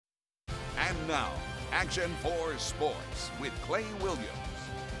And now, Action 4 Sports with Clay Williams.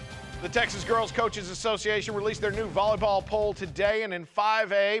 The Texas Girls Coaches Association released their new volleyball poll today, and in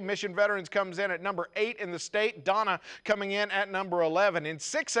 5A, Mission Veterans comes in at number 8 in the state, Donna coming in at number 11. In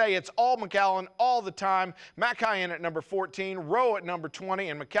 6A, it's all McAllen all the time, McAllen at number 14, Rowe at number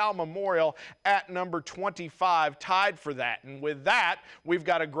 20, and McAllen Memorial at number 25, tied for that. And with that, we've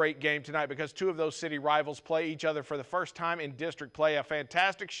got a great game tonight because two of those city rivals play each other for the first time in district play, a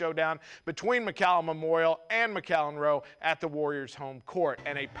fantastic showdown between McAllen Memorial and McAllen Rowe at the Warriors' home court,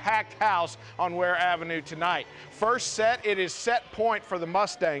 and a packed house on Ware Avenue tonight. First set, it is set point for the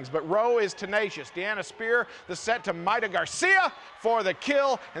Mustangs, but Rowe is tenacious. Deanna Spear, the set to Maida Garcia for the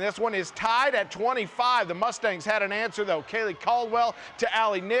kill, and this one is tied at 25. The Mustangs had an answer, though. Kaylee Caldwell to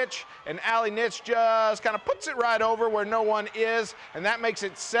Allie Nitch, and Allie Nitch just kind of puts it right over where no one is, and that makes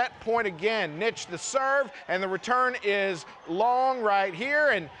it set point again. Nitch the serve, and the return is long right here,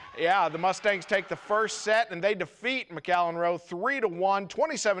 and yeah, the Mustangs take the first set, and they defeat McAllen Rowe 3-1,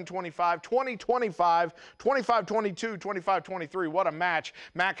 27-25, 20-25, 25-22, 25-23. What a match.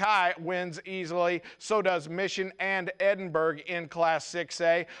 Mac High wins easily. So does Mission and Edinburgh in Class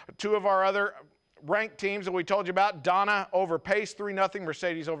 6A. Two of our other ranked teams that we told you about, Donna over Pace 3-0,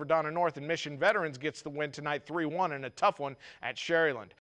 Mercedes over Donna North, and Mission Veterans gets the win tonight 3-1 in a tough one at Sherryland.